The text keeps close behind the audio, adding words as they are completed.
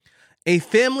A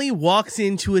family walks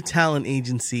into a talent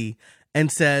agency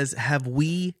and says, "Have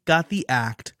we got the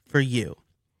act for you?"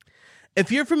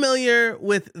 If you're familiar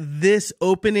with this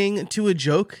opening to a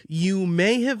joke, you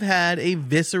may have had a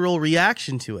visceral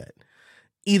reaction to it.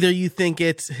 Either you think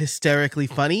it's hysterically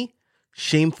funny,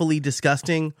 shamefully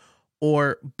disgusting,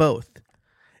 or both.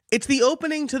 It's the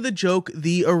opening to the joke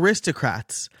The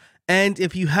Aristocrats, and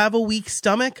if you have a weak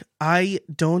stomach, I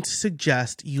don't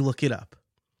suggest you look it up.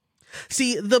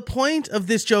 See, the point of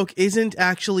this joke isn't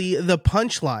actually the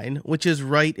punchline, which is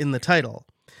right in the title.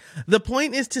 The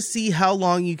point is to see how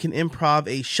long you can improv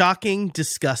a shocking,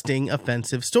 disgusting,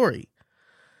 offensive story.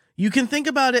 You can think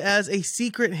about it as a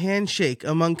secret handshake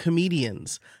among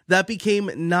comedians that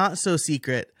became not so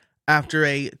secret after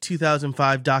a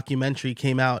 2005 documentary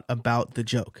came out about the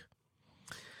joke.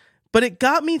 But it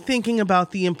got me thinking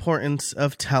about the importance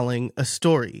of telling a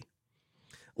story.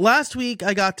 Last week,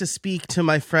 I got to speak to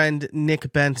my friend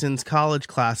Nick Benson's college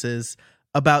classes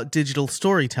about digital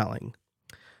storytelling.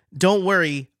 Don't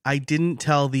worry, I didn't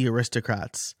tell the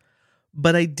Aristocrats,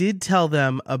 but I did tell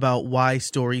them about why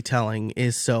storytelling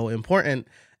is so important,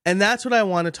 and that's what I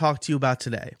want to talk to you about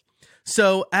today.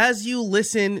 So as you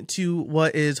listen to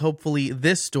what is hopefully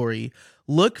this story,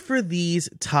 look for these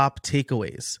top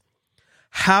takeaways.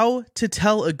 How to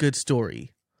tell a good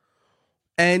story,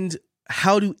 and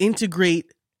how to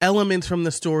integrate elements from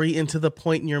the story into the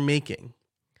point you're making.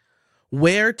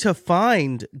 Where to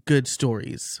find good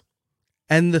stories,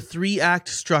 and the 3-act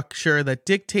structure that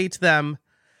dictates them,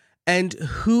 and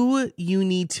who you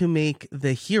need to make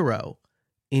the hero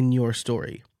in your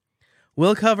story.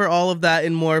 We'll cover all of that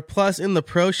and more. Plus, in the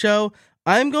pro show,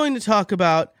 I'm going to talk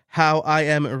about how I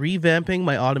am revamping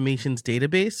my automations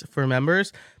database for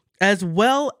members, as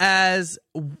well as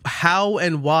how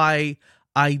and why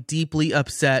I deeply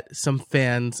upset some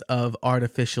fans of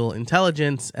artificial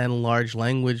intelligence and large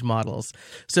language models.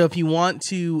 So if you want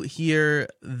to hear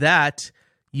that,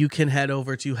 you can head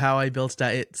over to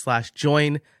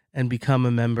howibuilt.it/join and become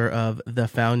a member of The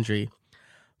Foundry.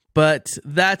 But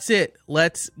that's it.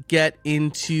 Let's get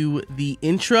into the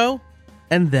intro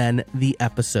and then the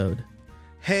episode.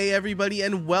 Hey everybody,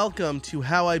 and welcome to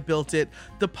How I Built It,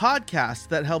 the podcast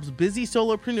that helps busy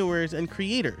solopreneurs and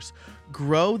creators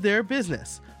grow their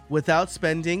business without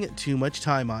spending too much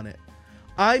time on it.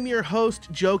 I'm your host,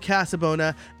 Joe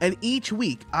Casabona, and each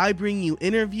week I bring you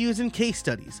interviews and case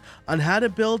studies on how to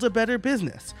build a better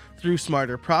business through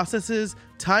smarter processes,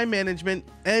 time management,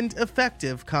 and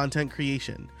effective content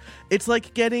creation. It's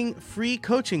like getting free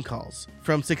coaching calls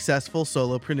from successful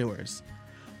solopreneurs.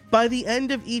 By the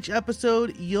end of each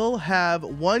episode, you'll have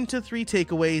 1 to 3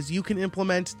 takeaways you can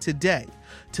implement today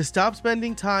to stop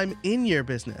spending time in your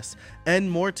business and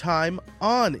more time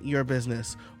on your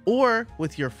business, or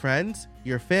with your friends,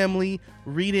 your family,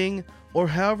 reading, or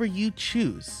however you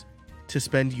choose to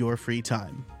spend your free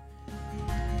time.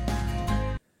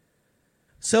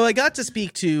 So I got to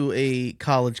speak to a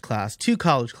college class, 2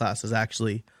 college classes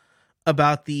actually,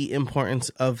 about the importance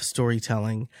of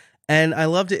storytelling. And I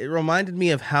loved it. It reminded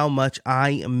me of how much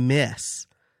I miss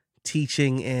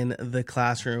teaching in the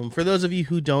classroom. For those of you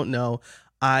who don't know,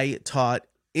 I taught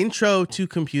Intro to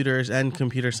Computers and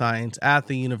Computer Science at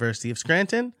the University of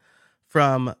Scranton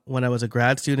from when I was a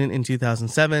grad student in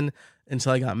 2007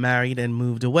 until I got married and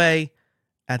moved away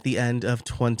at the end of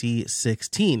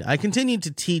 2016. I continued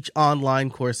to teach online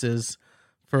courses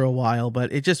for a while,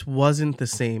 but it just wasn't the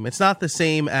same. It's not the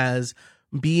same as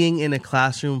being in a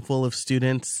classroom full of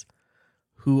students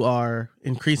who are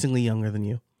increasingly younger than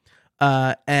you,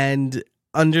 and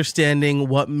understanding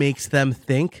what makes them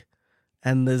think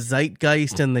and the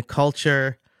zeitgeist and the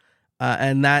culture.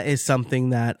 And that is something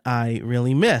that I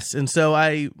really miss. And so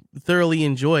I thoroughly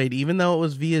enjoyed, even though it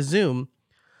was via Zoom,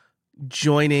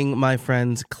 joining my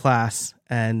friend's class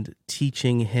and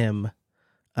teaching him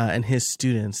and his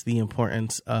students the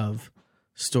importance of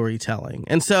storytelling.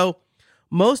 And so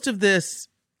most of these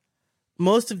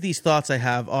thoughts I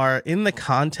have are in the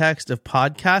context of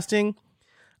podcasting.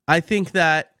 I think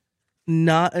that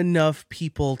not enough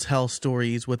people tell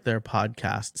stories with their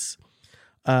podcasts.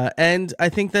 And I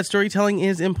think that storytelling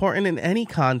is important in any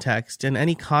context and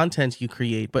any content you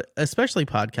create, but especially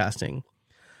podcasting.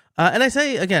 And I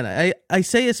say, again, I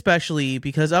say especially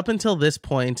because up until this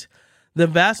point, the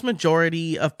vast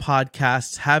majority of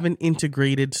podcasts haven't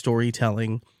integrated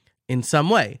storytelling in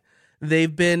some way.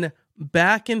 They've been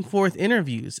back and forth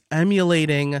interviews,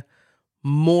 emulating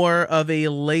more of a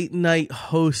late night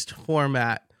host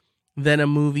format than a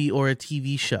movie or a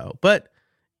TV show. But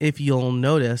if you'll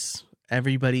notice,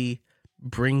 everybody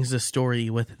brings a story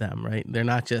with them, right? They're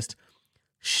not just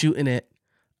shooting it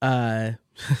I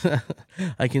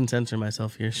can censor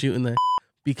myself here, shooting the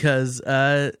because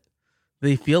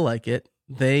they feel like it.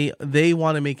 They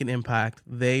want to make an impact.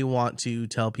 They want to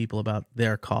tell people about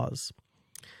their cause.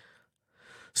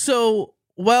 So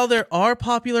while there are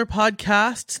popular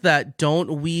podcasts that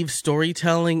don't weave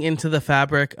storytelling into the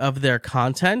fabric of their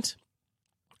content,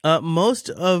 most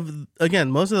of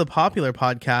the popular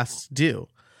podcasts do.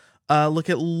 Look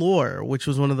at Lore, which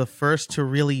was one of the first to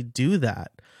really do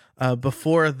that.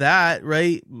 Before that,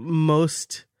 right,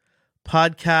 most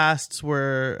podcasts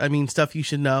were, Stuff You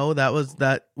Should Know, that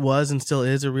was and still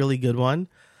is a really good one.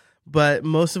 But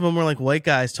most of them were like white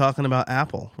guys talking about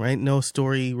Apple, right? No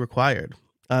story required.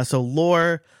 So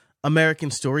Lore, American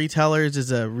Storytellers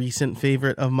is a recent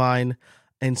favorite of mine,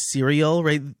 and Serial,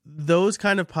 right? Those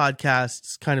kind of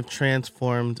podcasts kind of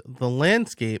transformed the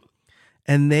landscape,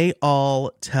 and they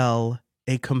all tell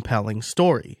a compelling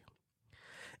story.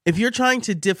 If you're trying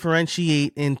to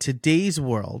differentiate in today's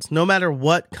world, no matter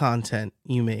what content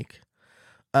you make,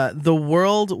 the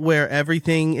world where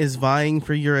everything is vying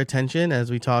for your attention,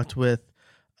 as we talked with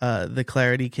the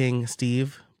Clarity King,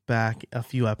 Steve, back a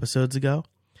few episodes ago,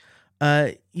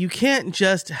 you can't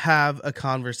just have a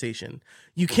conversation.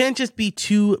 You can't just be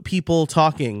two people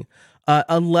talking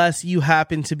unless you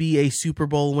happen to be a Super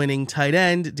Bowl winning tight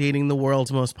end dating the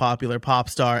world's most popular pop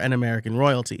star and American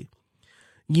royalty.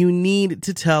 You need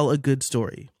to tell a good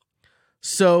story.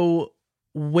 So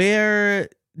where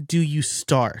do you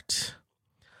start?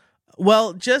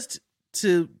 Well, just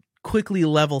to quickly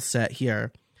level set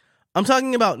here, I'm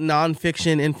talking about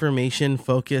nonfiction information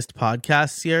focused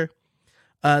podcasts here.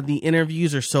 The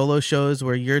interviews or solo shows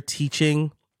where you're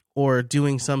teaching or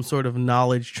doing some sort of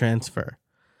knowledge transfer.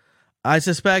 I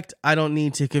suspect I don't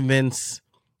need to convince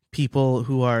people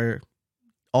who are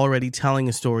already telling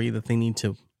a story that they need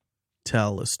to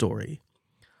tell a story.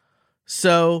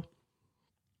 So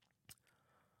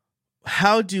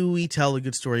how do we tell a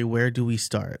good story? Where do we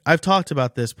start? I've talked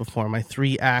about this before, my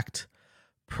 3-act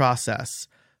process,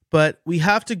 but we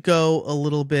have to go a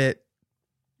little bit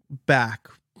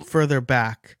further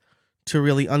back to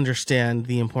really understand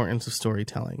the importance of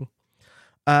storytelling.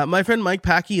 My friend Mike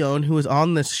Pacquione, who is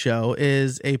on this show,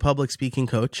 is a public speaking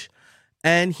coach,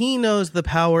 and he knows the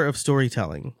power of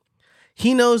storytelling.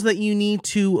 He knows that you need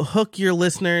to hook your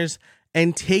listeners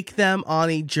and take them on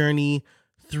a journey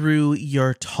through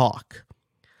your talk.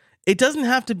 It doesn't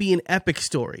have to be an epic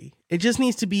story. It just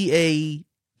needs to be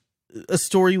a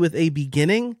story with a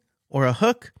beginning or a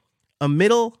hook, a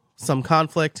middle, some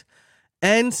conflict,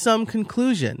 and some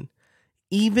conclusion,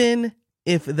 even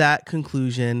if that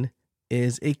conclusion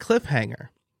is a cliffhanger.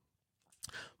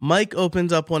 Mike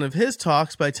opens up one of his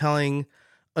talks by telling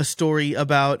a story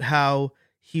about how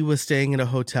he was staying at a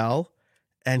hotel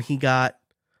and he got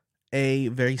a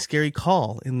very scary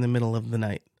call in the middle of the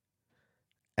night.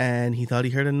 And he thought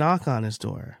he heard a knock on his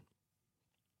door.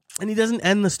 And he doesn't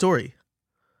end the story.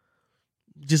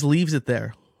 Just leaves it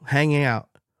there, hanging out.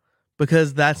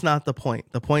 Because that's not the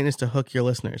point. The point is to hook your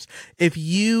listeners. If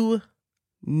you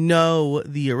know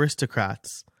The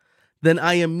Aristocrats, then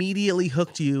I immediately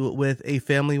hooked you with a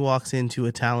family walks into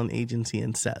a talent agency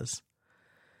and says.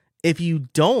 If you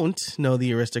don't know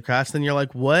The Aristocrats, then you're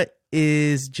like, what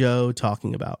is Joe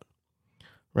talking about?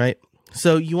 Right?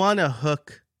 So you want to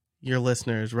hook your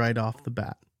listeners right off the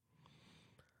bat.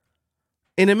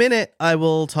 In a minute, I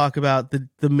will talk about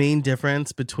the main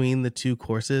difference between the two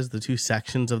courses, the two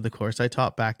sections of the course I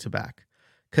taught back to back,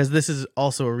 because this is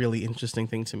also a really interesting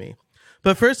thing to me.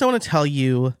 But first, I want to tell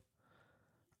you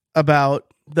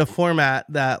about the format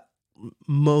that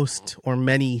most or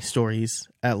many stories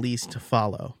at least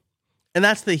follow. And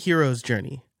that's the hero's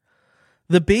journey.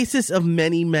 The basis of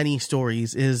many, many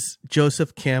stories is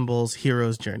Joseph Campbell's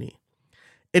hero's journey.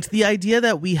 It's the idea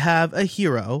that we have a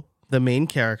hero, the main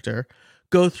character,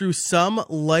 go through some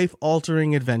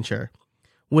life-altering adventure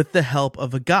with the help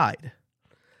of a guide.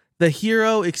 The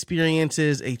hero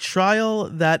experiences a trial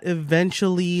that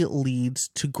eventually leads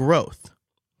to growth.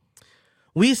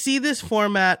 We see this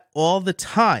format all the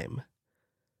time.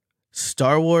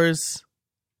 Star Wars,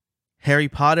 Harry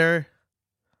Potter,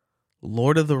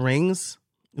 Lord of the Rings,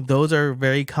 those are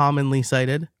very commonly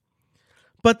cited.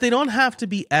 But they don't have to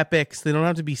be epics. They don't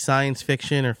have to be science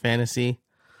fiction or fantasy.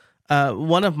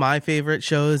 One of my favorite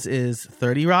shows is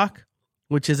 30 Rock,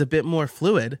 which is a bit more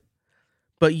fluid.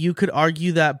 But you could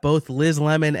argue that both Liz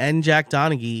Lemon and Jack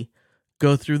Donaghy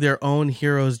go through their own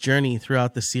hero's journey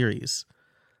throughout the series.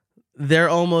 They're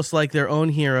almost like their own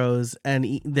heroes,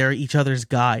 and they're each other's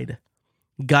guide,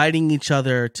 guiding each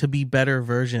other to be better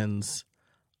versions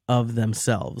of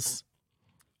themselves.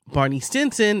 Barney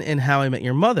Stinson in How I Met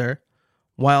Your Mother,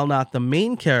 while not the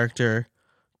main character,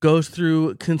 goes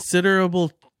through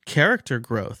considerable character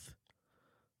growth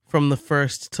from the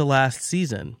first to last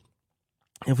season.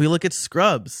 If we look at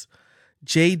Scrubs,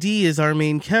 JD is our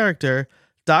main character.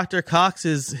 Dr. Cox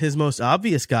is his most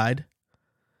obvious guide,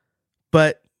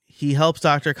 but he helps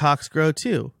Dr. Cox grow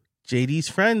too. JD's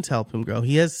friends help him grow.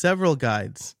 He has several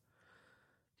guides,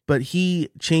 but he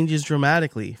changes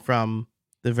dramatically from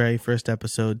the very first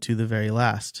episode to the very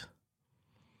last.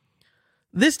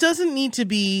 This doesn't need to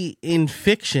be in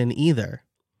fiction either.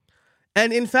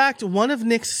 And in fact, one of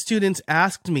Nick's students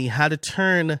asked me how to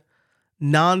turn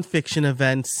nonfiction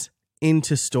events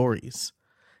into stories.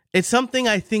 It's something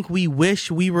I think we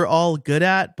wish we were all good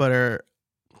at, but are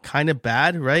kind of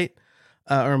bad, right?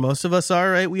 Or most of us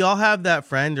are, right? We all have that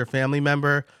friend or family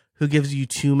member who gives you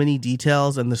too many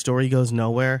details and the story goes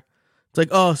nowhere. It's like,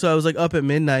 oh, so I was like up at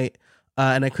midnight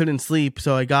and I couldn't sleep.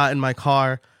 So I got in my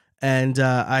car and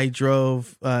I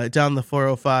drove down the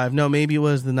 405. No, maybe it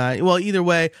was the night. Well, either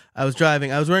way, I was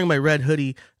driving. I was wearing my red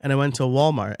hoodie and I went to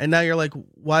Walmart. And now you're like,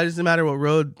 why does it matter what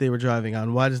road they were driving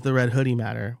on? Why does the red hoodie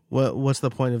matter? What's the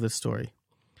point of this story?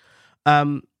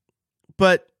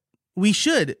 But we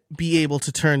should be able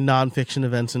to turn nonfiction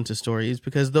events into stories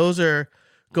because those are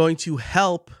going to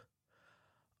help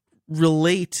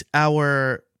relate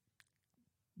our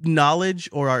knowledge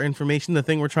or our information, the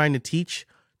thing we're trying to teach,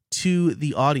 to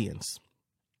the audience.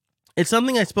 It's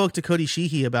something I spoke to Cody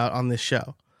Sheehy about on this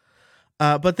show.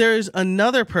 But there's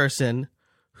another person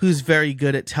who's very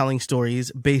good at telling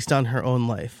stories based on her own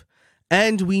life.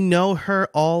 And we know her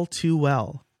all too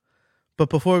well. But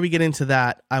before we get into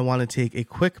that, I want to take a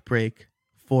quick break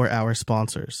for our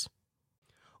sponsors.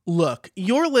 Look,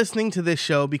 you're listening to this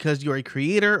show because you're a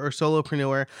creator or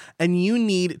solopreneur and you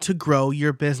need to grow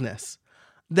your business.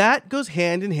 That goes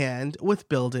hand in hand with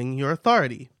building your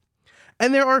authority.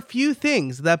 And there are few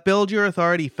things that build your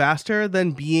authority faster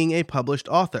than being a published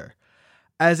author.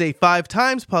 As a 5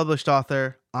 times published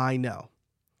author, I know.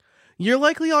 You're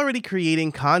likely already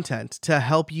creating content to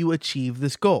help you achieve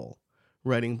this goal.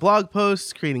 Writing blog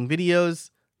posts, creating videos,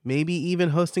 maybe even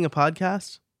hosting a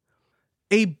podcast.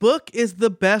 A book is the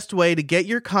best way to get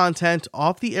your content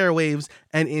off the airwaves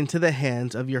and into the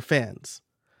hands of your fans.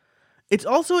 It's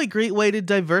also a great way to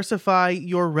diversify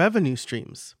your revenue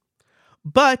streams.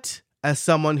 But as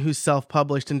someone who's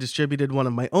self-published and distributed one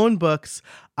of my own books,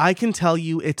 I can tell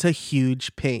you it's a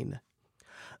huge pain.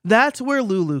 That's where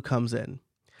Lulu comes in.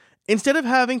 Instead of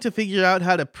having to figure out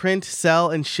how to print, sell,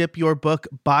 and ship your book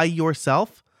by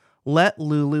yourself, let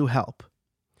Lulu help.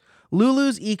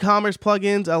 Lulu's e-commerce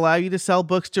plugins allow you to sell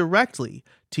books directly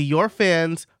to your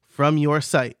fans from your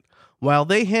site, while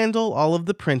they handle all of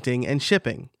the printing and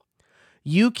shipping.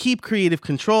 You keep creative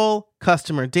control,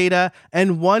 customer data,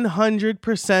 and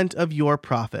 100% of your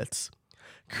profits.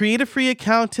 Create a free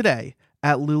account today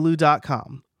at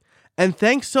lulu.com. And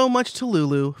thanks so much to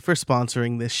Lulu for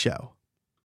sponsoring this show.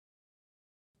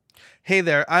 Hey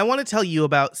there, I want to tell you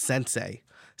about Sensei.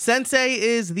 Sensei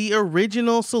is the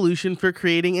original solution for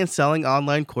creating and selling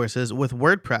online courses with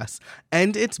WordPress,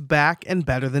 and it's back and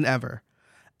better than ever.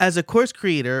 As a course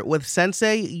creator with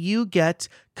Sensei, you get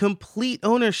complete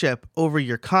ownership over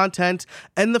your content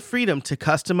and the freedom to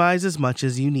customize as much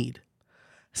as you need.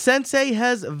 Sensei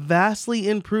has vastly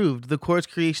improved the course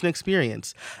creation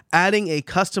experience, adding a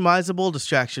customizable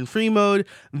distraction-free mode,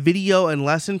 video and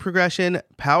lesson progression,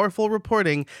 powerful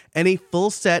reporting, and a full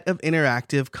set of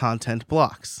interactive content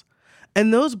blocks.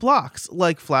 And those blocks,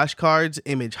 like flashcards,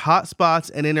 image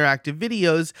hotspots, and interactive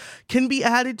videos, can be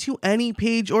added to any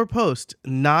page or post,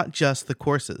 not just the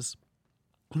courses.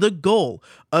 The goal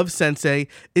of Sensei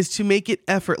is to make it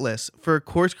effortless for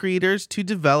course creators to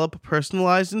develop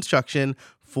personalized instruction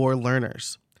for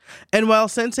learners. And while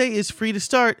Sensei is free to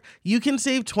start, you can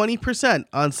save 20%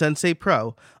 on Sensei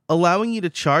Pro, allowing you to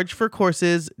charge for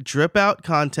courses, drip out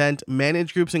content,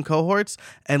 manage groups and cohorts,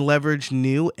 and leverage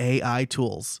new AI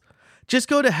tools. Just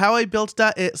go to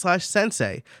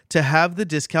howibuilt.it/sensei to have the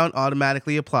discount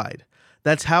automatically applied.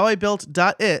 That's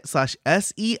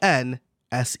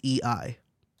howibuilt.it/SENSEI.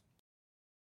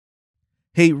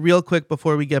 Hey, real quick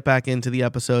before we get back into the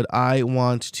episode, I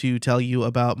want to tell you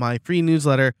about my free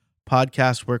newsletter,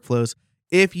 Podcast Workflows.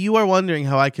 If you are wondering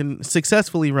how I can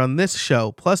successfully run this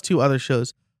show, plus 2 other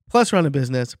shows, plus run a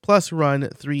business, plus run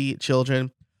 3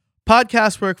 children,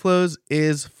 Podcast Workflows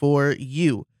is for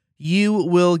you. You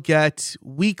will get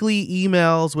weekly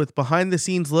emails with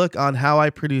behind-the-scenes look on how I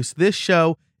produce this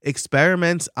show,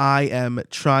 experiments I am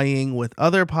trying with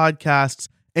other podcasts,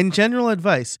 and general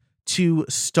advice to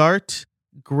start,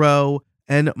 grow,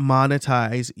 and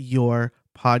monetize your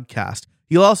podcast.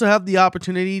 You'll also have the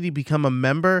opportunity to become a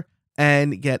member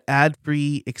and get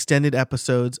ad-free extended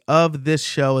episodes of this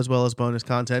show as well as bonus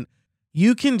content,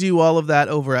 you can do all of that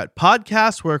over at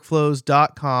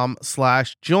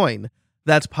podcastworkflows.com/join.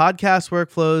 That's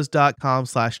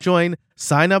podcastworkflows.com/join.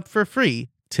 Sign up for free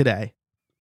today.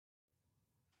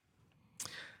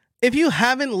 If you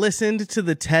haven't listened to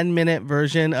the 10-minute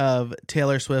version of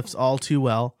Taylor Swift's All Too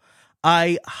Well,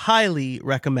 I highly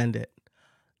recommend it.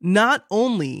 Not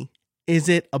only is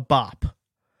it a bop,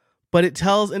 but it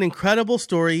tells an incredible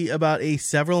story about a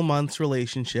several months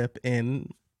relationship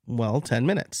in, 10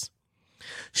 minutes.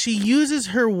 She uses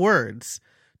her words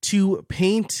to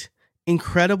paint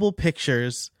incredible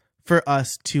pictures for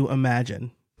us to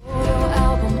imagine.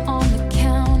 Album on the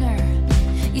counter,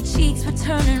 your cheeks were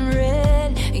turning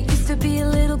red. You used to be a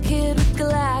little kid with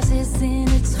glasses in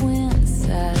a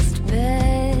twin-sized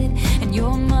bed, and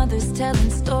your mother's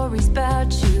telling stories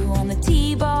about you on the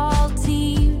t-ball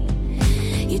team.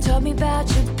 You told me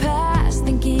about your past,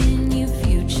 thinking your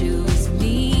future was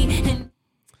me.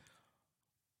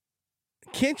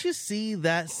 Can't you see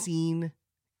that scene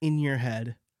in your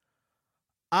head?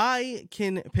 I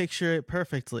can picture it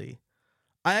perfectly.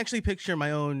 I actually picture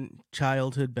my own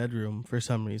childhood bedroom for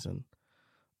some reason.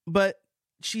 But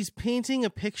she's painting a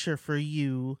picture for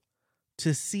you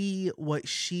to see what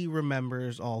she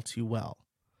remembers all too well.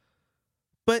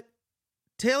 But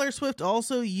Taylor Swift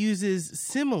also uses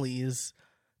similes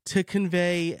to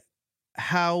convey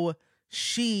how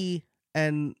she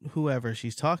and whoever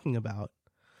she's talking about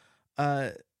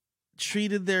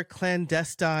treated their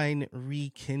clandestine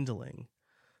rekindling.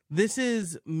 This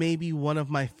is maybe one of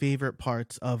my favorite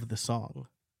parts of the song.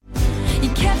 You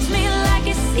kept me like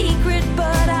a secret,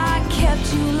 but I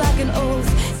kept you like an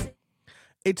oath.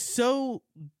 It's so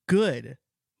good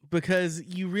because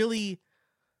you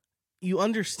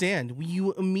understand.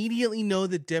 You immediately know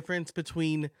the difference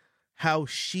between how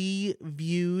she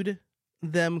viewed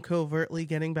them covertly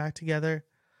getting back together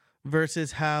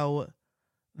versus how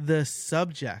the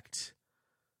subject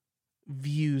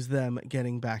views them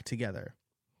getting back together.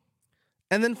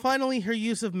 And then finally, her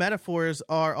use of metaphors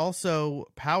are also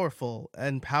powerful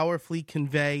and powerfully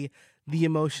convey the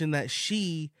emotion that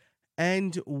she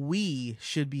and we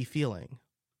should be feeling.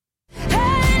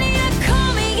 And you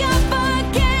call me up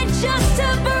again just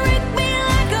to break me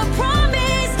like a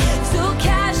promise. So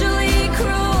casually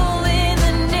cruel in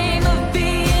the name of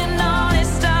being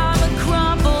honest. I'm a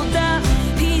crumpled up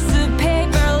piece of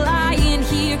paper lying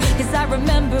here, 'cause I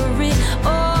remember it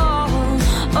all.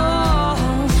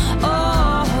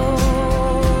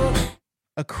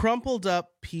 A crumpled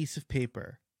up piece of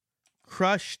paper,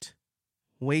 crushed,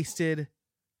 wasted,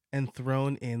 and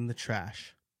thrown in the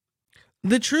trash.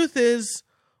 The truth is,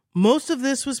 most of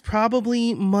this was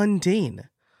probably mundane,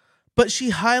 but she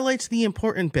highlights the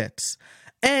important bits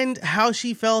and how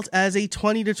she felt as a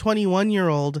 20 to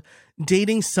 21-year-old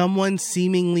dating someone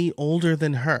seemingly older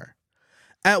than her.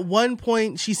 At one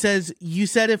point, she says, "You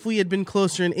said if we had been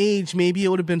closer in age, maybe it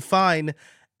would have been fine,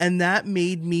 and that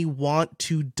made me want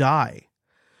to die."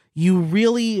 You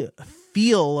really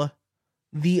feel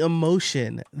the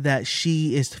emotion that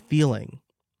she is feeling.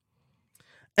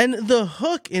 And the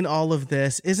hook in all of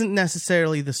this isn't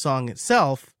necessarily the song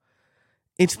itself,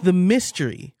 it's the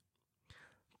mystery.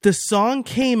 The song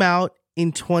came out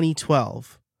in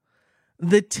 2012.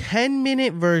 The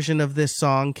 10-minute version of this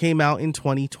song came out in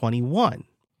 2021.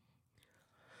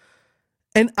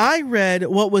 And I read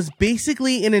what was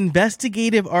basically an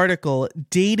investigative article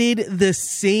dated the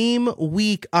same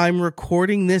week I'm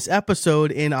recording this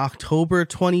episode in October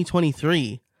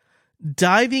 2023,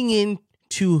 diving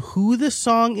into who the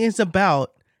song is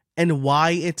about and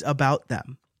why it's about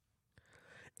them.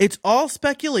 It's all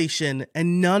speculation,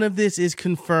 and none of this is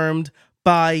confirmed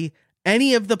by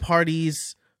any of the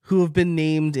parties who have been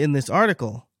named in this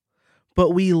article. But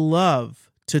we love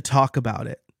to talk about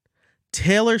it.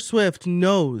 Taylor Swift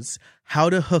knows how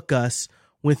to hook us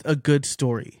with a good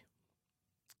story.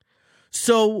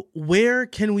 So where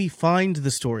can we find the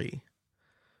story?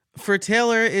 For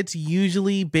Taylor, it's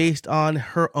usually based on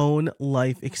her own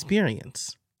life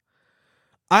experience.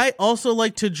 I also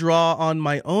like to draw on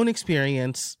my own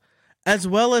experience as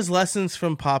well as lessons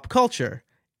from pop culture,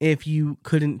 if you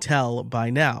couldn't tell by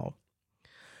now.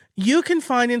 You can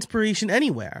find inspiration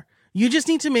anywhere. You just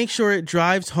need to make sure it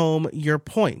drives home your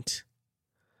point.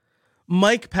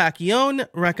 Mike Pacquione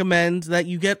recommends that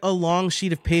you get a long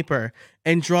sheet of paper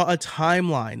and draw a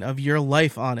timeline of your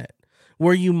life on it,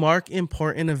 where you mark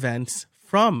important events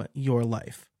from your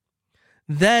life.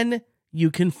 Then you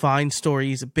can find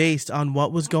stories based on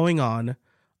what was going on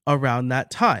around that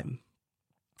time.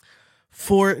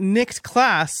 For Nick's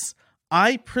class,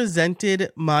 I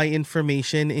presented my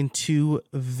information in two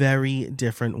very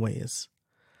different ways.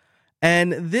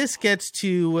 And this gets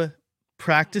to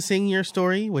practicing your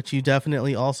story, which you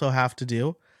definitely also have to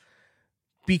do,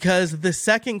 because the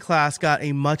second class got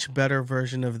a much better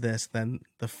version of this than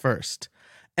the first.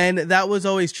 And that was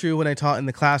always true when I taught in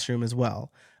the classroom as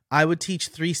well. I would teach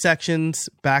 3 sections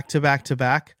back to back to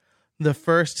back. The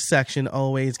first section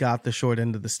always got the short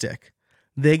end of the stick.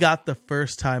 They got the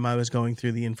first time I was going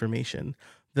through the information.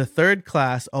 The third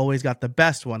class always got the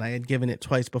best one. I had given it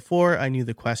twice before. I knew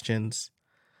the questions,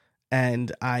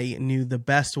 and I knew the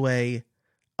best way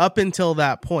up until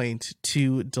that point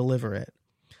to deliver it.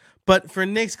 But for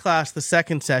Nick's class, the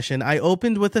second session, I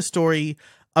opened with a story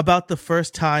about the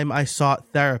first time I sought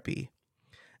therapy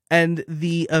and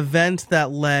the event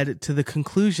that led to the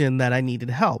conclusion that I needed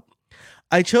help.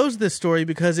 I chose this story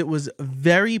because it was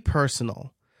very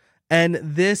personal, and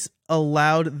this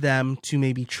allowed them to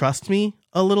maybe trust me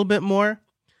a little bit more,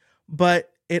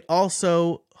 but it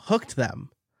also hooked them.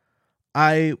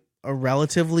 I'm a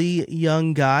relatively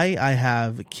young guy. I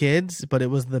have kids, but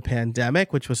it was the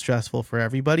pandemic, which was stressful for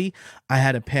everybody. I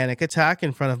had a panic attack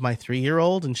in front of my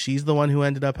 3-year-old, and she's the one who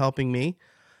ended up helping me.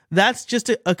 That's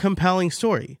just a compelling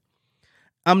story.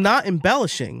 I'm not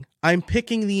embellishing. I'm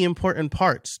picking the important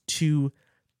parts to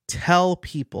tell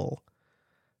people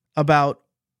about,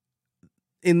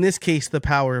 in this case, the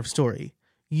power of story.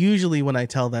 Usually when I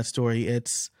tell that story,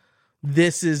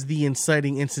 this is the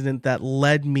inciting incident that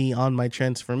led me on my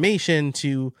transformation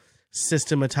to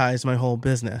systematize my whole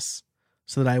business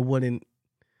so that I wouldn't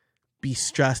be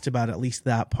stressed about at least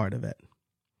that part of it.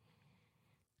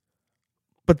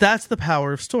 But that's the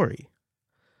power of story.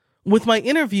 With my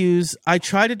interviews, I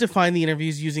try to define the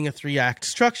interviews using a 3-act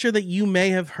structure that you may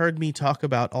have heard me talk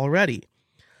about already.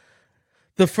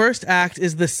 The first act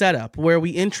is the setup, where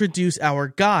we introduce our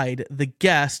guide, the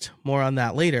guest, more on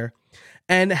that later,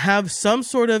 and have some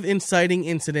sort of inciting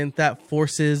incident that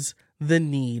forces the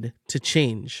need to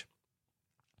change.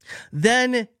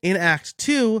 Then in Act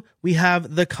 2, we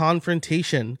have the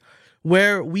confrontation,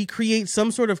 where we create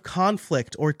some sort of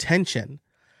conflict or tension.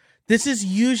 This is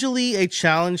usually a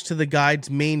challenge to the guide's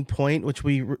main point, which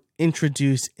we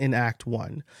introduce in Act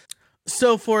 1.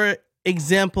 So for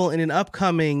example, in an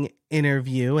upcoming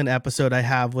interview, an episode I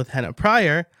have with Hannah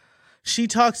Pryor, she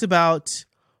talks about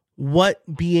what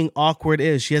being awkward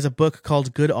is. She has a book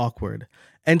called Good Awkward.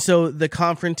 And so the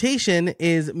confrontation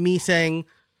is me saying,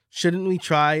 shouldn't we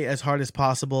try as hard as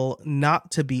possible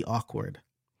not to be awkward?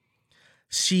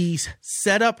 She's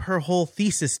set up her whole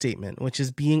thesis statement, which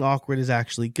is being awkward is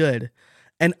actually good.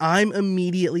 And I'm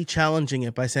immediately challenging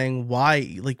it by saying,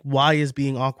 why is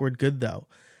being awkward good though?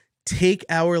 Take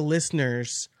our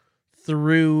listeners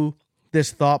through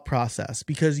this thought process,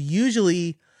 because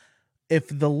usually if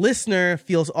the listener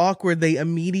feels awkward, they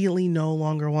immediately no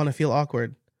longer want to feel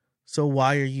awkward. So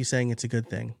why are you saying it's a good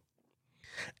thing?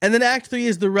 And then Act 3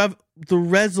 is the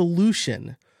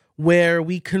resolution, where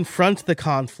we confront the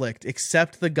conflict,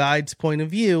 accept the guide's point of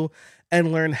view,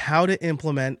 and learn how to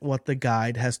implement what the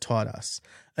guide has taught us.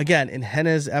 Again, in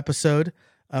Henna's episode,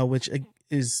 which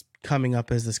is coming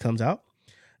up as this comes out,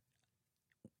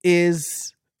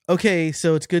 is, okay,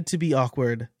 so it's good to be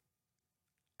awkward.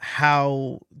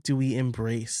 How do we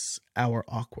embrace our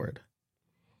awkward?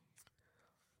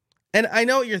 And I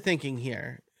know what you're thinking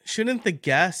here. Shouldn't the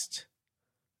guest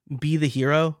be the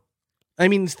hero? I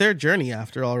mean, it's their journey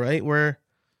after all, right? We're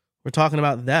talking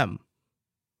about them.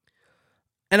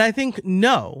 And I think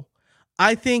no.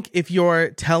 I think if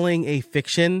you're telling a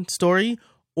fiction story,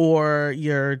 or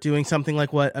you're doing something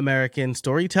like what American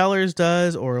Storytellers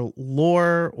does, or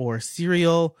Lore, or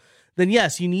Serial, then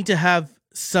yes, you need to have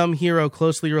some hero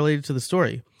closely related to the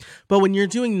story. But when you're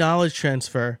doing knowledge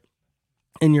transfer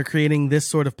and you're creating this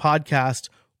sort of podcast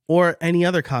or any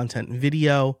other content,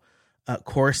 video,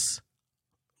 course,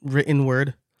 written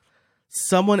word,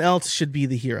 someone else should be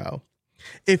the hero.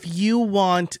 If you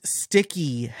want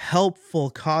sticky, helpful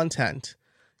content,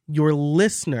 your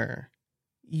listener,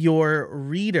 your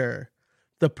reader,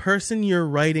 the person you're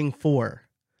writing for,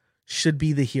 should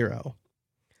be the hero.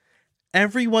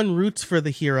 Everyone roots for the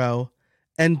hero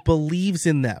and believes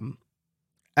in them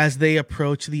as they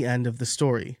approach the end of the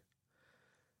story.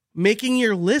 Making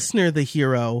your listener the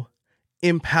hero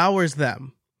empowers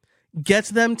them, gets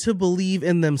them to believe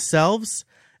in themselves,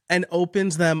 and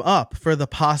opens them up for the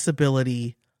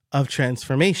possibility of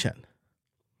transformation.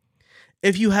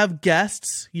 If you have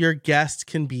guests, your guest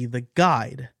can be the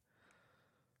guide.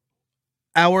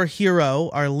 Our hero,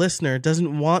 our listener,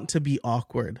 doesn't want to be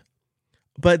awkward,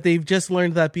 but they've just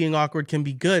learned that being awkward can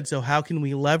be good, so how can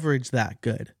we leverage that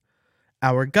good?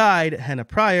 Our guide, Hannah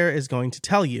Pryor, is going to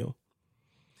tell you.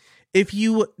 If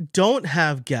you don't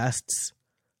have guests,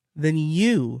 then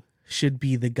you should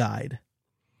be the guide.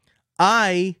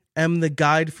 I am the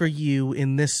guide for you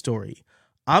in this story.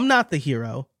 I'm not the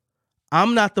hero.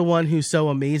 I'm not the one who's so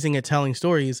amazing at telling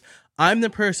stories. I'm the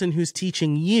person who's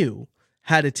teaching you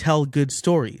how to tell good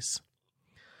stories.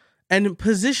 And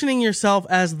positioning yourself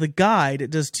as the guide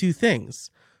does two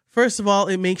things. First of all,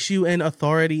 it makes you an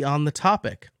authority on the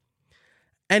topic.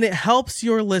 And it helps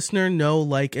your listener know,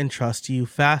 like, and trust you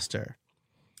faster.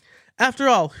 After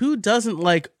all, who doesn't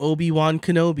like Obi-Wan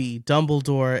Kenobi,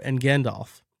 Dumbledore, and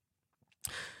Gandalf?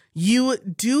 You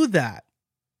do that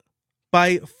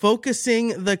by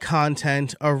focusing the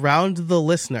content around the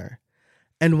listener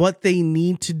and what they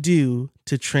need to do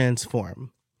to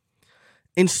transform.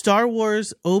 In Star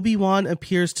Wars, Obi-Wan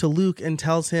appears to Luke and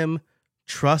tells him,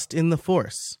 trust in the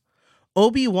Force.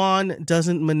 Obi-Wan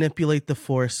doesn't manipulate the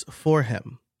Force for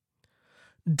him.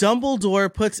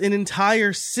 Dumbledore puts an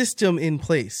entire system in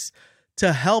place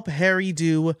to help Harry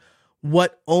do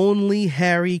what only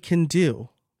Harry can do.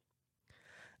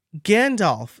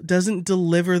 Gandalf doesn't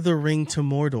deliver the ring to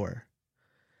Mordor.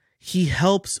 He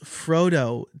helps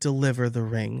Frodo deliver the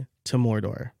ring to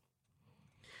Mordor.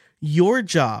 Your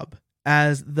job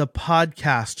as the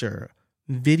podcaster,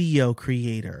 video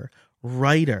creator,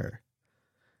 writer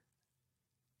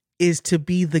is to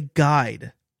be the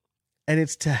guide, and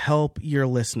it's to help your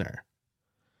listener.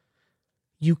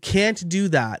 You can't do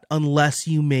that unless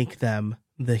you make them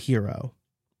the hero.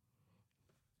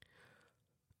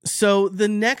 So the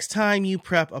next time you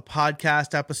prep a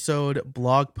podcast episode,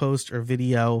 blog post, or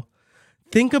video,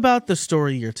 think about the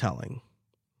story you're telling.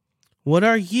 What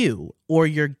are you or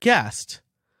your guest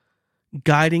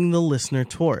guiding the listener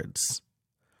towards?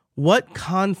 What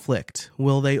conflict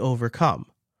will they overcome?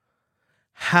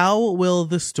 How will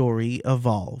the story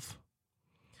evolve?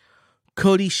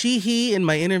 Cody Sheehy, in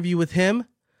my interview with him,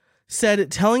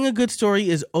 said telling a good story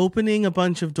is opening a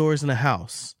bunch of doors in a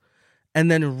house and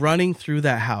then running through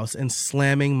that house and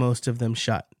slamming most of them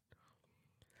shut.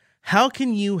 How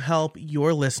can you help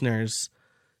your listeners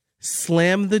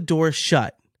slam the door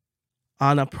shut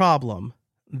on a problem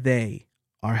they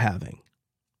are having?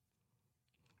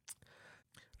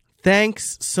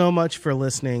 Thanks so much for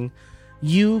listening.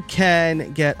 You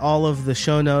can get all of the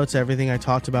show notes, everything I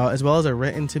talked about, as well as a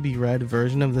written to be read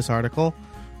version of this article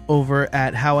over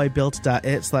at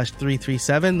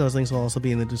howibuilt.it/337. Those links will also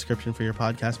be in the description for your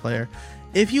podcast player.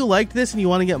 If you liked this and you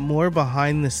want to get more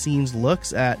behind the scenes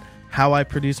looks at how I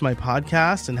produce my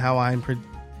podcast and how I'm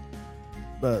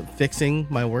fixing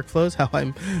my workflows, how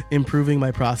I'm improving my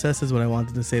process is what I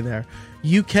wanted to say there.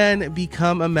 You can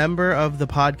become a member of the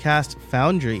Podcast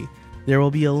Foundry. There will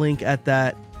be a link at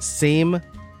that same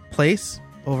place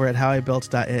over at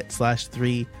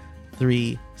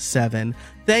howibuilt.it/337.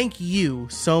 Thank you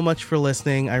so much for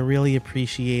listening. I really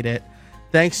appreciate it.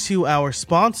 Thanks to our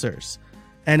sponsors.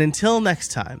 And until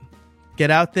next time, get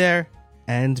out there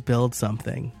and build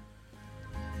something.